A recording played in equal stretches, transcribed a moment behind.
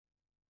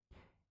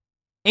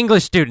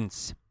English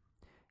students,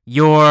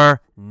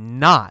 you're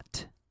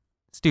not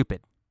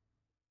stupid.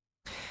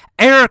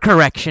 Error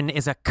correction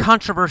is a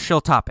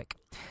controversial topic.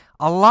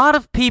 A lot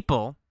of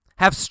people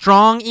have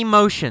strong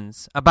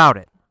emotions about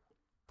it.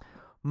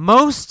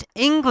 Most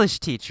English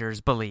teachers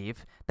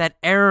believe that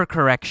error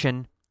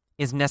correction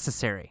is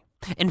necessary.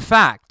 In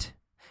fact,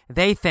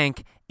 they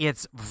think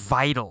it's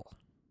vital.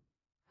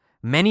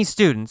 Many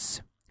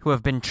students who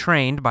have been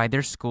trained by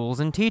their schools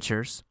and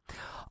teachers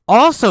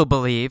also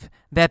believe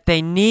that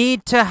they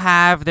need to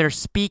have their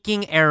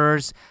speaking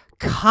errors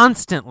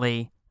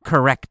constantly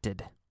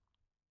corrected.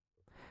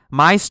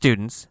 My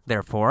students,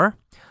 therefore,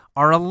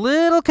 are a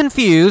little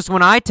confused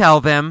when I tell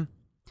them,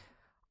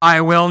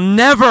 I will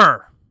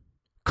never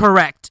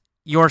correct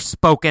your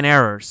spoken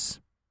errors.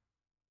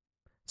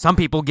 Some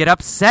people get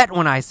upset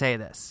when I say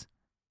this.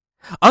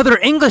 Other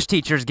English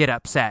teachers get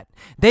upset.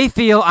 They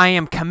feel I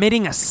am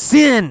committing a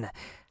sin,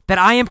 that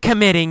I am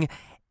committing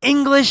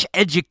English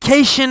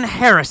education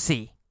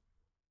heresy.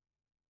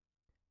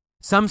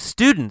 Some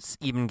students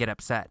even get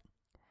upset.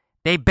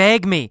 They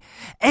beg me,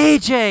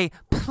 AJ,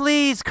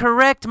 please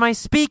correct my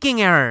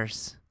speaking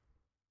errors.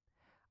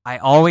 I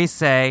always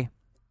say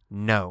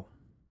no.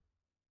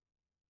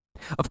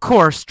 Of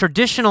course,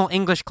 traditional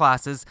English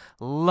classes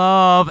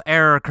love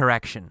error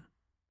correction.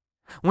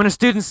 When a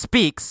student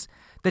speaks,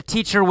 the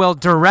teacher will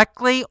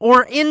directly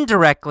or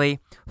indirectly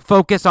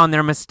focus on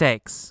their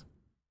mistakes.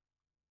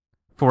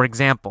 For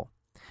example,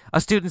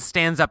 a student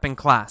stands up in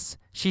class.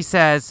 She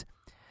says,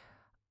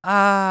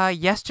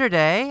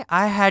 yesterday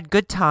I had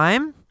good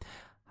time.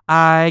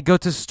 I go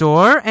to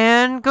store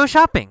and go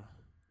shopping.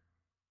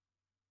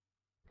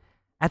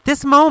 At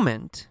this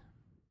moment,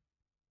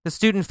 the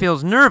student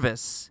feels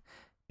nervous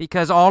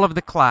because all of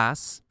the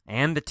class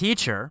and the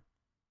teacher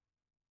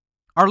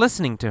are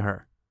listening to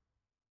her.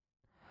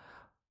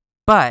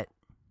 But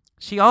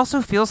she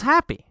also feels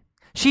happy.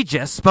 She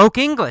just spoke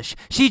English.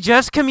 She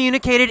just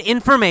communicated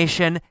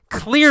information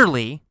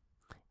clearly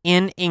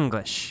in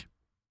English.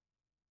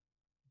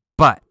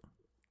 But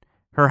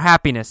her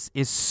happiness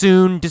is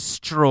soon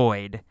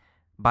destroyed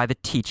by the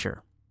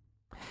teacher.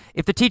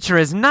 If the teacher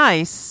is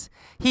nice,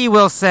 he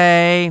will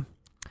say,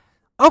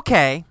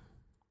 okay,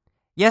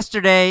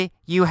 yesterday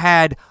you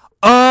had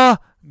a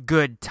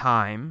good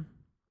time.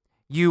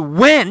 You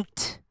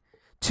went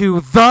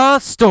to the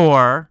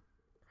store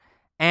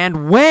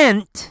and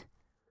went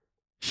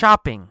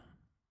shopping.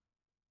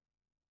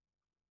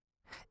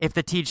 If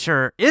the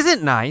teacher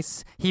isn't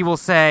nice, he will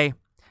say,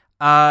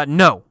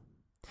 no.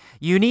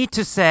 You need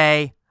to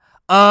say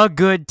a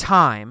good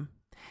time,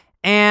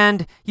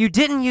 and you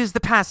didn't use the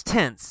past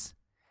tense.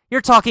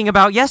 You're talking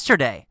about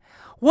yesterday.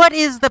 What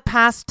is the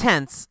past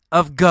tense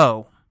of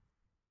go?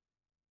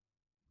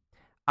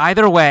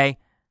 Either way,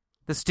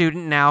 the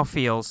student now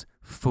feels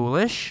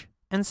foolish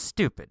and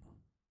stupid.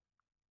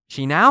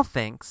 She now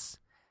thinks,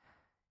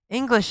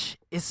 English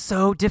is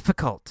so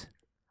difficult.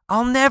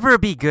 I'll never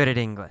be good at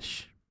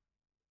English.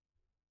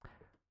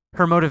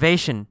 Her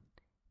motivation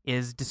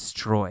is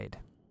destroyed.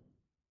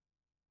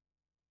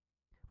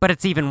 But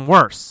it's even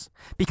worse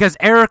because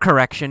error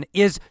correction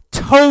is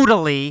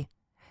totally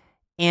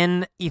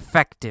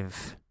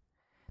ineffective.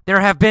 There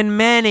have been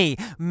many,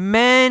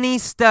 many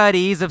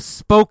studies of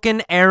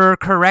spoken error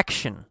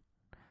correction.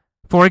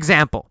 For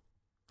example,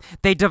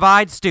 they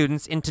divide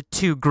students into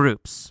two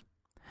groups.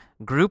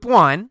 Group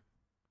 1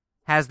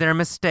 has their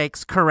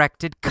mistakes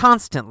corrected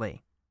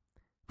constantly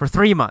for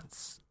 3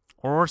 months,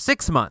 or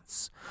 6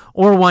 months,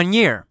 or 1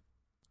 year.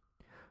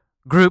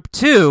 Group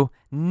 2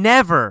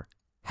 never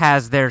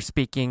has their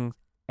speaking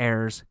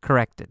errors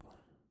corrected.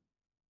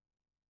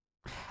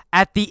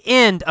 At the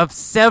end of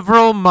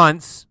several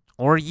months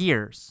or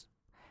years,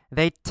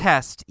 they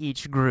test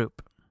each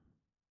group.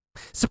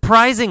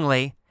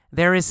 Surprisingly,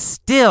 there is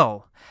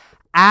still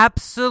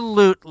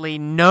absolutely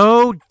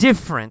no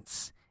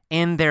difference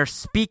in their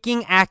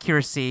speaking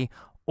accuracy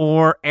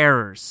or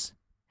errors.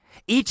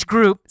 Each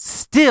group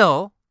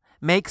still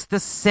makes the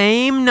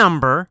same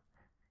number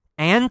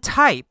and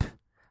type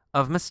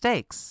of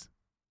mistakes.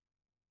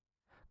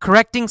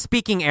 Correcting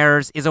speaking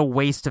errors is a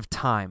waste of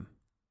time,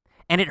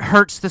 and it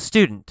hurts the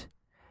student.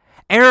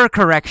 Error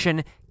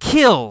correction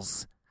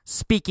kills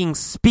speaking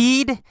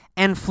speed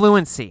and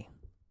fluency.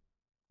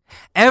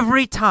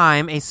 Every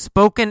time a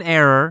spoken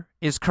error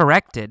is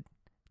corrected,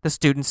 the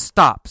student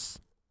stops,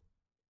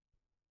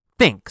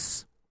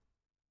 thinks,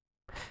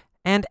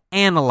 and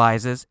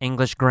analyzes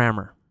English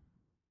grammar.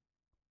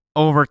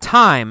 Over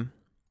time,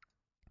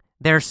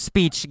 their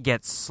speech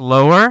gets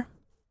slower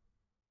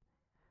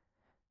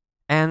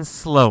and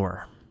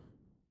slower.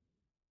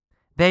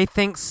 They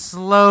think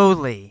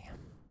slowly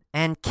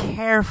and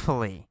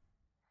carefully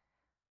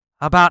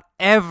about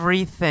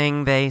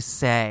everything they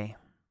say.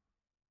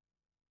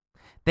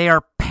 They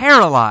are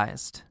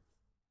paralyzed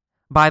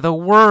by the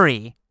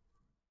worry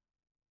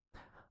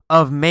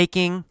of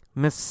making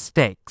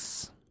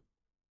mistakes.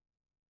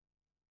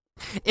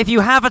 If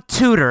you have a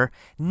tutor,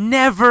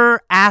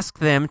 never ask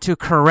them to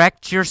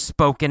correct your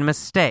spoken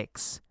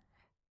mistakes.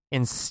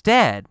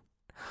 Instead,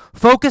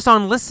 focus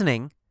on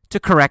listening to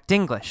correct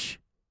English.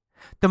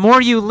 The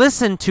more you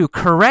listen to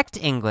correct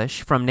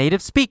English from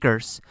native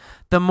speakers,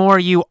 the more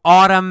you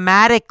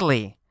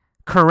automatically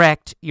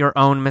correct your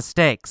own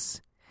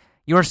mistakes.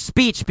 Your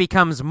speech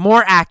becomes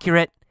more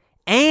accurate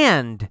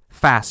and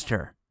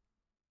faster.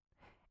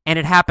 And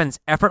it happens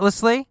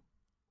effortlessly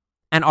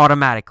and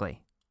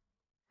automatically.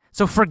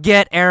 So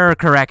forget error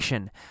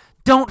correction.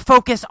 Don't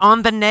focus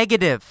on the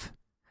negative.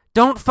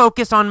 Don't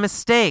focus on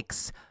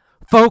mistakes.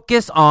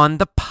 Focus on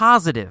the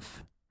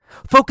positive.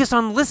 Focus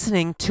on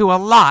listening to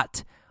a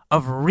lot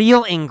of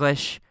real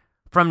English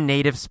from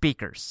native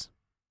speakers.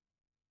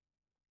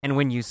 And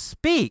when you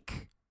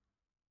speak,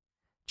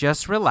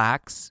 just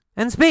relax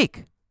and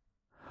speak.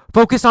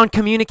 Focus on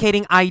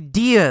communicating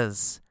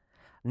ideas,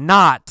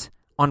 not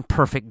on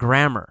perfect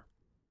grammar.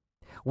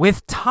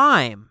 With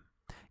time,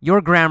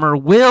 your grammar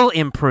will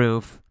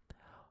improve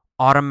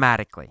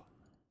automatically.